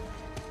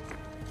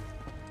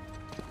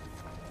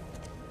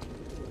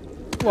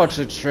 Watch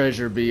the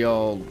treasure be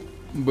all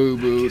I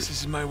boo-boo. guess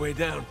this is my way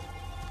down.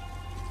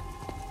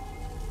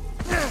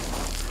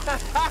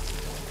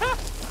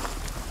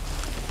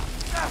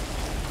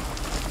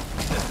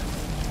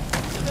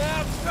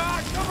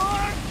 Come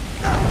on!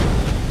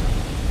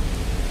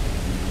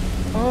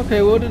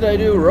 Okay, what did I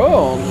do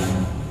wrong?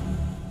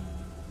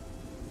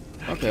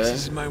 Okay.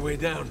 This is my way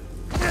down.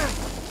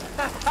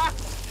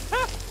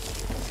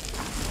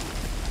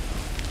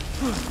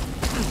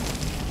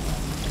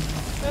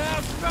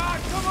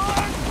 Come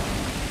on!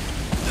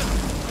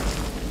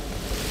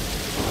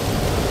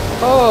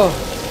 Oh!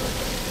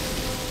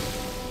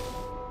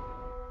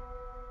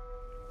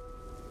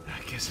 I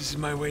guess this is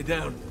my way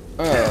down.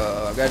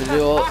 I gotta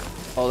do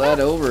all that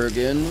over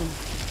again.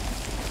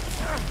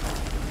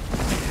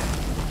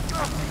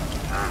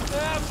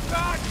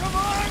 Come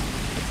on!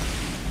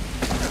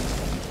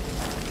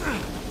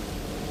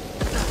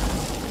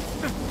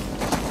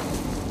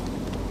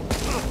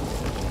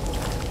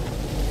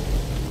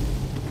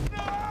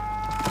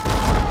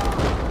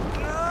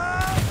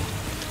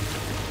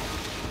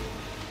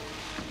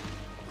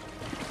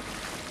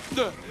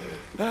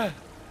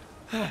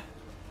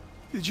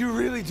 Did you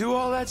really do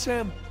all that,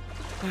 Sam?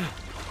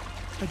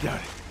 I doubt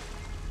it.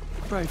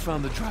 You probably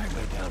found the dry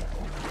way down.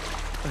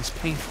 Less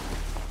painful.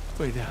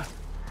 Way down.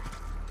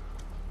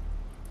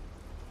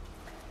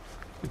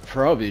 You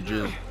probably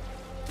just...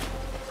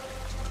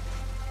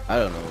 I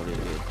don't know what it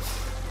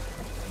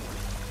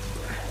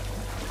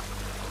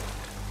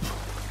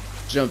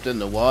is. Jumped in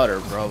the water,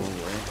 probably.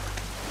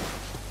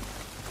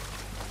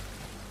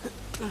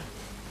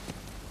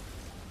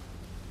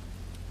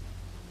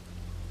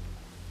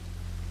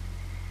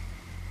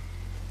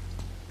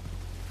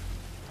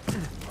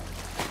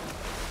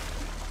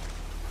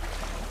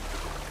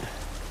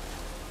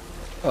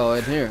 Oh,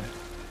 in here.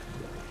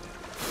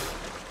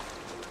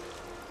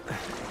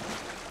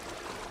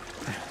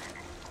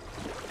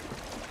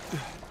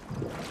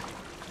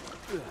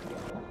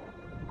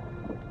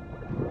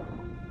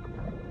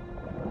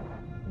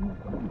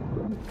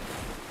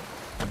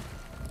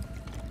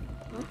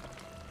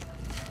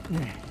 You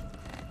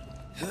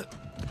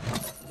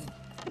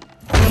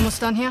almost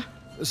done here?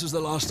 This is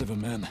the last of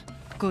them, man.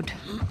 Good.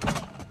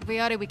 If we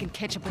are, we can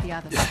catch up with the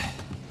others.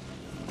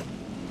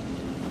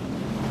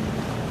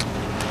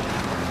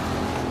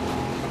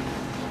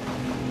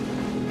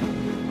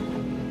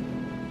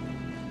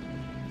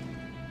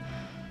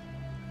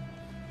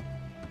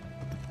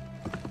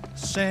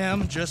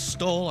 Sam just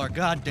stole our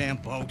goddamn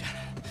boat.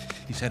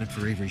 He's headed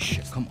for Avery's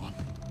ship. Come on.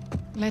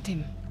 Let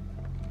him.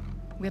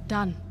 We're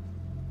done.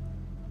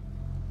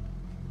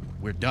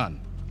 We're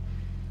done.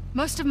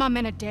 Most of my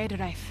men are dead,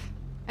 Rafe.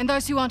 And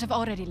those who aren't have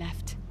already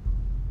left.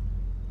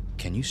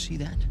 Can you see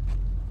that?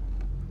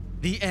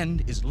 The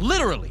end is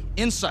literally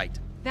in sight.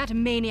 That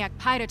maniac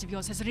pirate of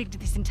yours has rigged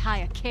this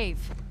entire cave.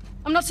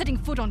 I'm not setting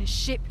foot on his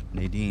ship.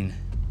 Nadine,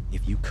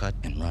 if you cut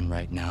and run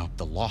right now,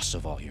 the loss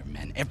of all your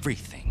men,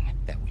 everything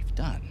that we've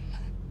done,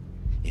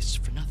 is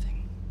for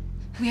nothing.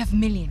 We have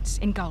millions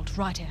in gold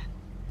right here.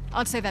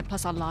 I'd say that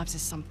plus our lives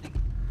is something.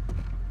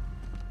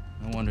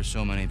 No wonder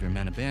so many of your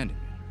men abandoned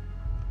you.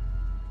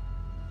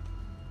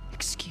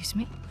 Excuse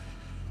me?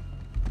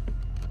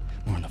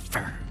 We're on the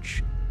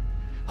verge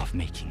of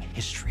making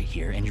history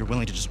here, and you're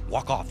willing to just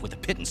walk off with a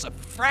pittance, a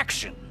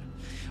fraction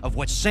of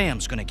what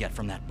Sam's gonna get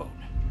from that boat.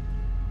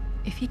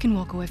 If he can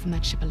walk away from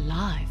that ship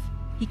alive,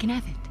 he can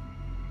have it.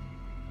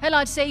 Hell,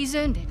 I'd say he's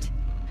earned it.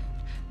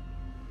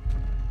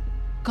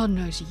 God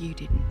knows you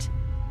didn't.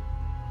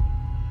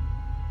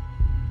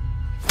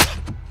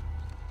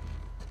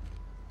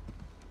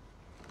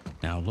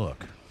 Now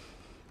look,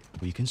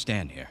 we can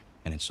stand here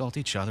and insult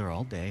each other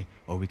all day,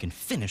 or we can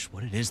finish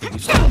what it is that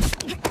we've done.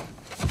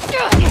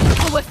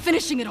 Oh, we're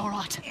finishing it all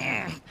right.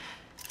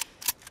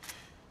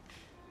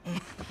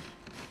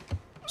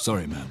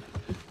 Sorry, man.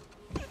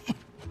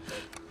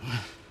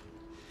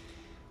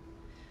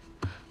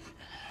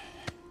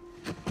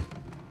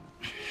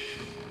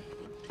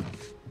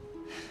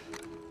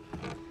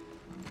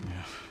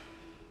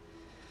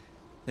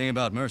 Thing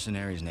about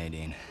mercenaries,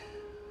 Nadine,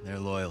 their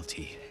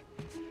loyalty,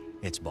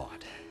 it's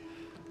bought.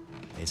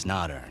 It's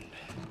not earned.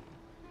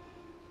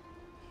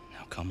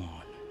 Now come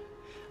on.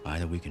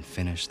 Either we can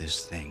finish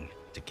this thing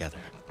together,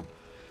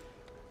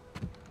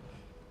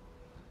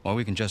 or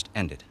we can just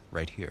end it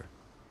right here.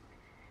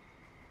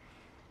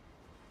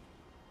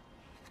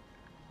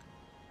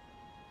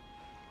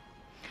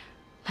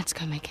 Let's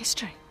go make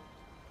history.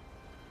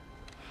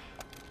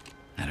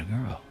 Atta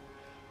girl.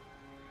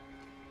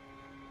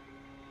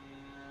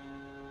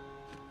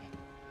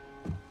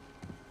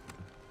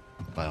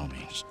 By all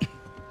means.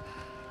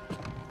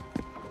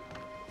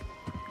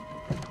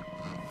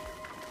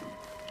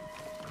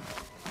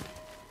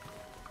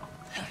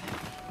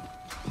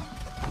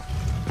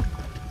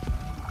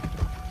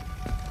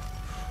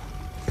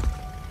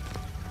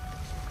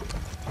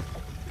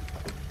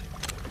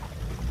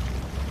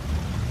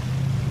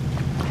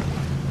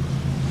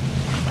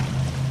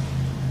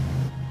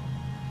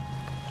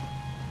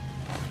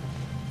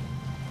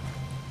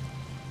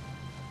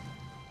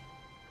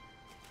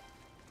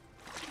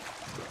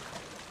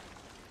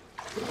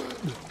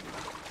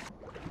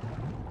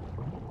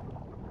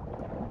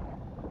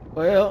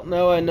 Well,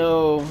 now I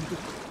know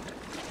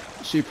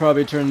she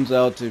probably turns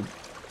out to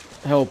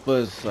help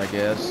us, I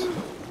guess.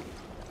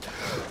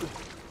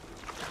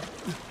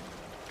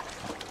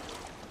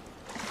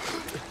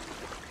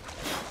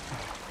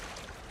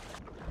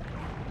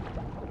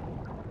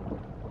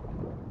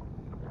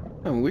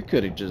 mean, we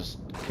could have just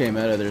came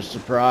out of there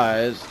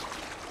surprised.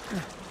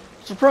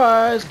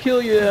 Surprise!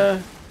 Kill ya!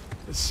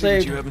 Let's see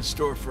what you have in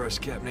store for us,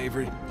 Captain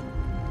Avery.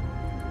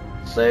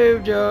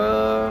 Saved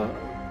ya!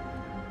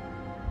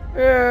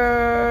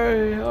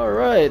 Yay!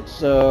 Alright,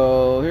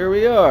 so here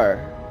we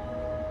are.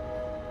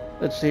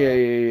 Let's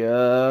see,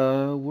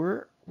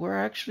 we're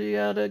actually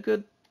at a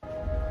good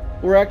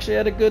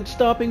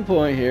stopping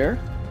point here.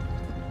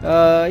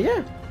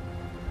 Yeah.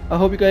 I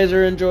hope you guys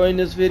are enjoying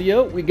this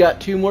video. We got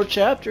 2 more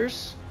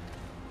chapters.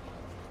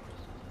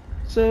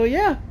 So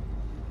yeah.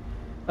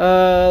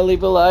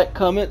 Leave a like,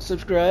 comment,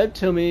 subscribe.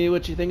 Tell me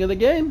what you think of the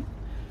game.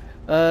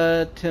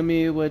 Tell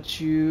me what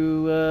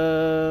you,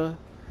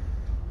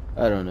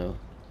 I don't know.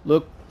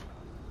 Look,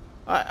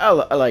 I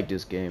like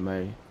this game.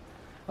 I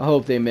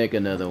hope they make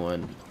another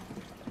one.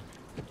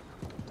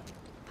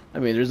 I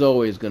mean, there's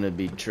always gonna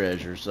be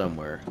treasure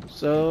somewhere.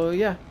 So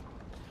yeah.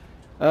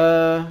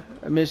 I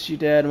miss you,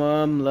 Dad,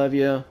 Mom. Love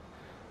you.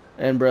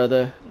 And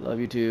brother, love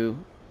you too.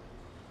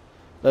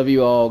 Love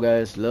you all,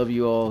 guys. Love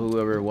you all,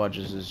 whoever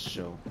watches this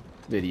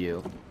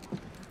video.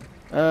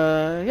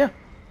 Yeah.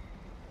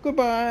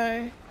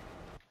 Goodbye.